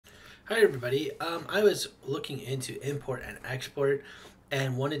Hi everybody. I was looking into import and export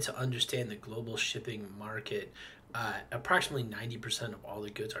and wanted to understand the global shipping market. Approximately 90% of all the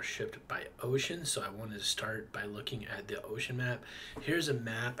goods are shipped by ocean, so I wanted to start by looking at the ocean map. Here's a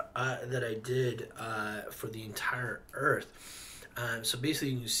map that I did for the entire Earth. So basically,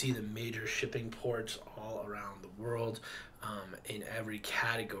 you can see the major shipping ports all around the world in every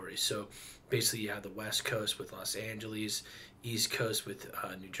category. So basically, you have the West Coast with Los Angeles, East Coast with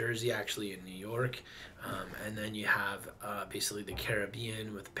New Jersey, actually in New York, and then you have basically the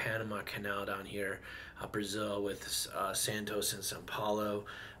Caribbean with Panama Canal down here, Brazil with Santos and Sao Paulo,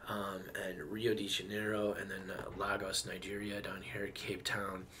 and Rio de Janeiro, and then Lagos, Nigeria down here, Cape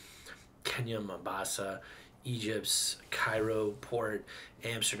Town, Kenya, Mombasa, Egypt's Cairo port,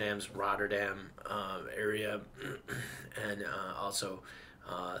 Amsterdam's Rotterdam area, and also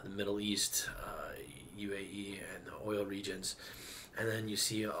the Middle East, UAE, and the oil regions. And then you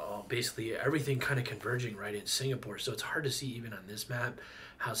see basically everything kind of converging right in Singapore. So it's hard to see even on this map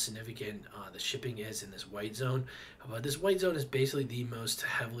how significant the shipping is in this white zone. But this white zone is basically the most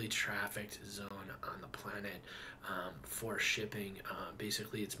heavily trafficked zone on the planet for shipping.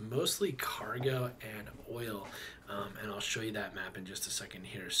 Basically, it's mostly cargo and oil. And I'll show you that map in just a second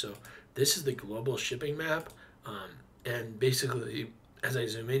here. So this is the global shipping map. And basically, as I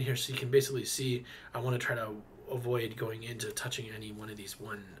zoom in here, so you can basically see, I want to try to avoid going into touching any one of these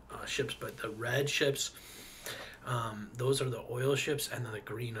ships, but the red ships, those are the oil ships, and then the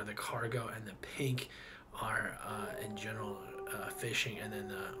green are the cargo, and the pink are in general fishing, and then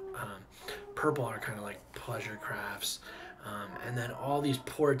the purple are kind of like pleasure crafts. And then all these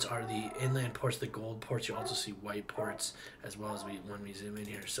ports are the inland ports, the gold ports. You also see white ports as well as when we zoom in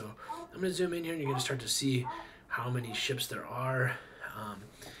here. So I'm going to zoom in here, and you're going to start to see how many ships there are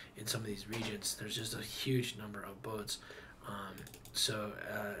in some of these regions. There's just a huge number of boats.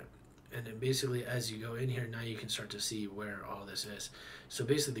 And then basically as you go in here, now you can start to see where all this is. So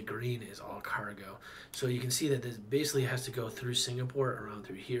basically the green is all cargo. So you can see that this basically has to go through Singapore, around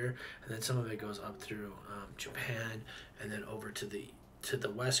through here, and then some of it goes up through Japan, and then over to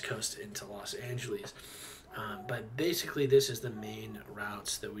the west coast into Los Angeles. But basically this is the main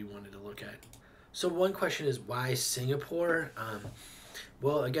routes that we wanted to look at. So one question is, why Singapore?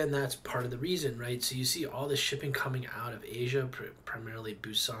 Well, again, that's part of the reason, right? So you see all the shipping coming out of Asia, primarily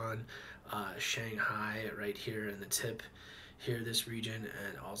Busan, Shanghai, right here in the tip here, this region,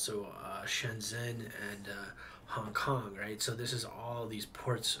 and also Shenzhen and Hong Kong, right? So this is all these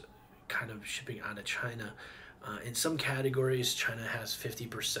ports kind of shipping out of China. In some categories, China has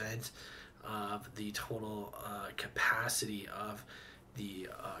 50% of the total capacity of the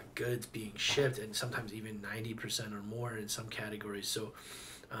goods being shipped, and sometimes even 90% or more in some categories. So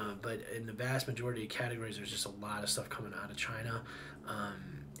but in the vast majority of categories, there's just a lot of stuff coming out of China,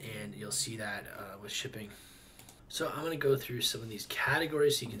 and you'll see that with shipping. So I'm going to go through some of these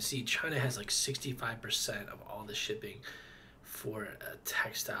categories so you can see China has like 65% of all the shipping for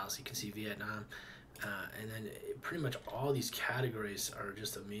textiles. You can see Vietnam, and then pretty much all these categories are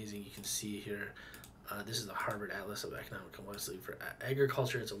just amazing. You can see here, this is the Harvard Atlas of Economic Complexity. For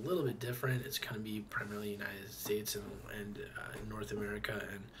agriculture, it's a little bit different. It's going to be primarily United States and North America,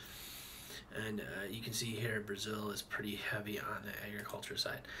 and you can see here Brazil is pretty heavy on the agriculture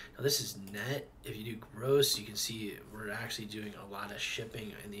side. Now this is net. If you do gross, you can see we're actually doing a lot of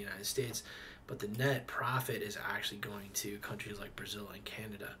shipping in the United States, but the net profit is actually going to countries like Brazil and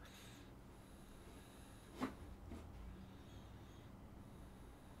Canada.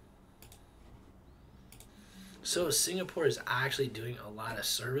 So Singapore is actually doing a lot of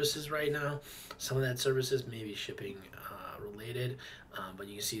services right now. Some of that services may be shipping related, but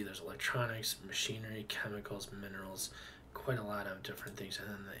you can see there's electronics, machinery, chemicals, minerals, quite a lot of different things. And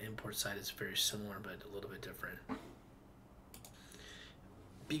then the import side is very similar, but a little bit different.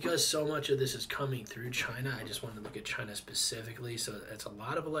 Because so much of this is coming through China, I just wanted to look at China specifically. So it's a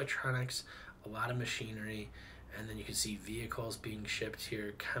lot of electronics, a lot of machinery, and then you can see vehicles being shipped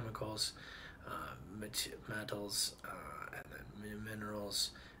here, chemicals, metals, and then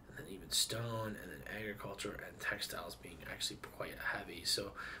minerals, and then even stone, and then agriculture and textiles being actually quite heavy.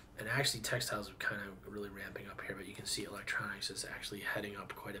 So, and actually textiles are kind of really ramping up here, but you can see electronics is actually heading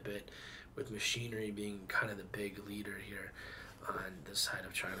up quite a bit, with machinery being kind of the big leader here on this side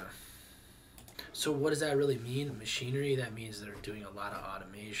of China. So what does that really mean? Machinery, that means they're doing a lot of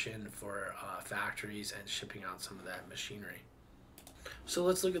automation for factories and shipping out some of that machinery. So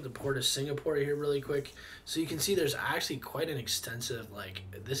let's look at the port of Singapore here really quick. So you can see there's actually quite an extensive, like,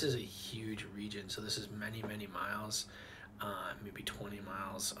 this is a huge region. So this is many, many miles. maybe 20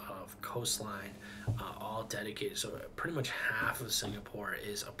 miles of coastline, all dedicated. So pretty much half of Singapore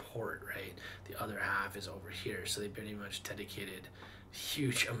is a port, right? The other half is over here. So they pretty much dedicated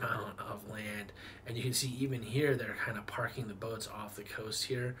huge amount of land. And you can see even here, they're kind of parking the boats off the coast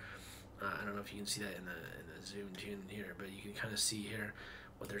here. I don't know if you can see that in the zoomed in here, but you can kind of see here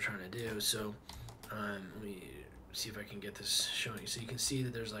what they're trying to do. So let me see if I can get this showing. So you can see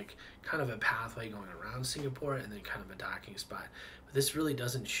that there's like kind of a pathway going around Singapore and then kind of a docking spot. But this really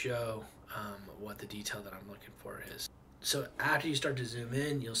doesn't show what the detail that I'm looking for is. So after you start to zoom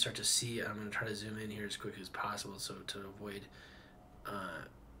in, you'll start to see, I'm going to try to zoom in here as quickly as possible so to avoid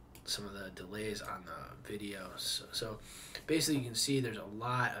some of the delays on the video. So basically you can see there's a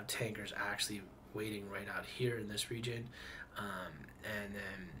lot of tankers actually waiting right out here in this region, and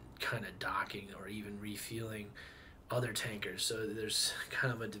then kind of docking or even refueling other tankers. So there's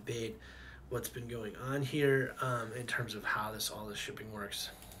kind of a debate what's been going on here in terms of how all this shipping works.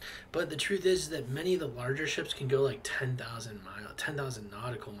 But the truth is that many of the larger ships can go like 10,000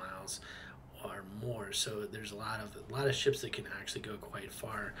 nautical miles or more. So there's a lot of ships that can actually go quite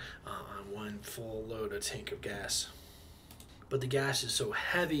far on one full load of tank of gas. But the gas is so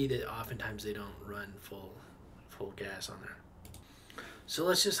heavy that oftentimes they don't run full gas on there. So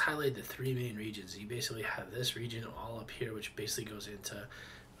let's just highlight the three main regions. You basically have this region all up here, which basically goes into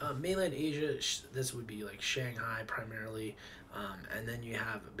mainland Asia. This would be like Shanghai primarily, and then you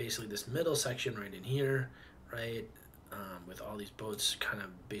have basically this middle section right in here, right, with all these boats kind of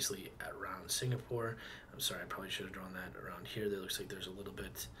basically around Singapore. I'm sorry, I probably should have drawn that around here. That looks like there's a little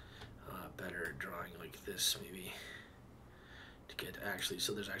bit better drawing like this maybe to get actually.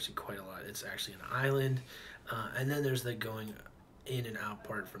 So there's actually quite a lot. It's actually an island, and then there's the going in and out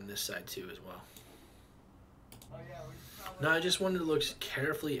part from this side too as well. Now I just wanted to look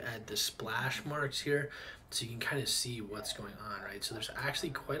carefully at the splash marks here so you can kind of see what's going on, right? So there's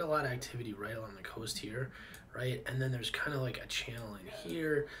actually quite a lot of activity right along the coast here, right? And then there's kind of like a channel in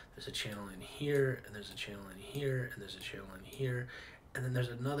here, there's a channel in here, and there's a channel in here, and there's a channel in here, and then there's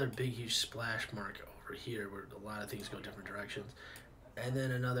another big huge splash mark over here where a lot of things go different directions, and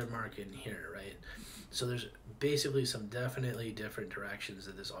then another mark in here, right? So there's basically some definitely different directions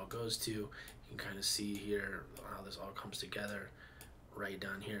that this all goes to. You can kind of see here how this all comes together right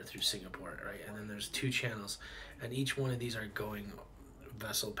down here through Singapore, right? And then there's two channels, and each one of these are going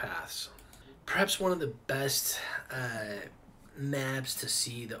vessel paths. Perhaps one of the best maps to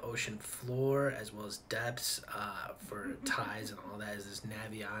see the ocean floor as well as depths for tides and all that is this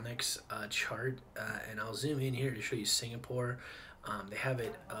Navionics chart, and I'll zoom in here to show you Singapore. They have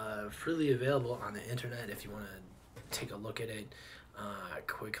it freely available on the internet if you want to take a look at it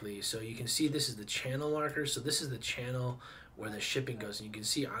quickly. So you can see this is the channel marker. So this is the channel where the shipping goes, and you can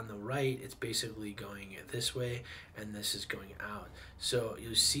see on the right it's basically going this way and this is going out. So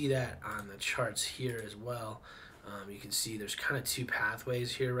you'll see that on the charts here as well. You can see there's kind of two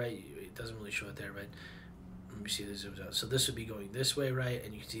pathways here, right? It doesn't really show it there, but let me see this zooms out. So this would be going this way, right?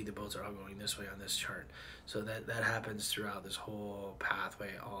 And you can see the boats are all going this way on this chart. So that happens throughout this whole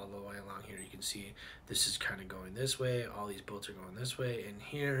pathway all the way along here. You can see this is kind of going this way. All these boats are going this way in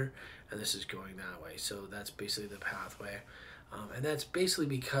here, and this is going that way. So that's basically the pathway. And that's basically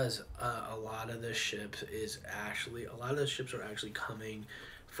because a lot of the ships are actually coming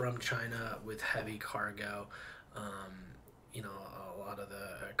from China with heavy cargo. You know, a lot of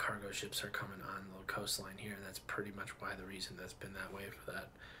the cargo ships are coming on the coastline here, and that's pretty much why the reason that's been that way for that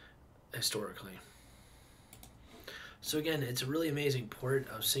historically. So again, it's a really amazing port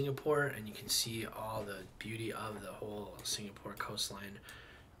of Singapore, and you can see all the beauty of the whole Singapore coastline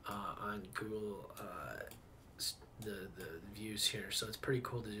on Google, the views here. So it's pretty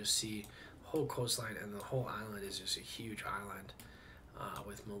cool to just see the whole coastline, and the whole island is just a huge island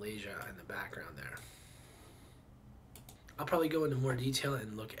with Malaysia in the background there. I'll probably go into more detail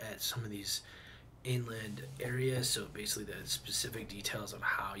and look at some of these inland areas, so basically the specific details of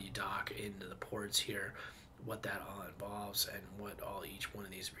how you dock into the ports here, what that all involves, and what all each one of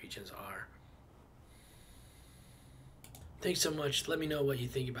these regions are. Thanks so much. Let me know what you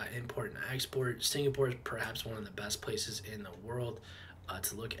think about import and export. Singapore is perhaps one of the best places in the world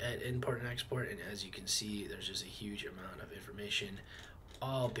to look at import and export, and as you can see, there's just a huge amount of information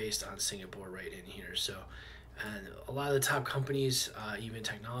all based on Singapore right in here. So, and a lot of the top companies, even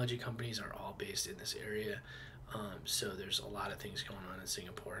technology companies, are all based in this area. So there's a lot of things going on in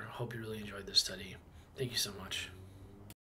Singapore. Hope you really enjoyed this study. Thank you so much.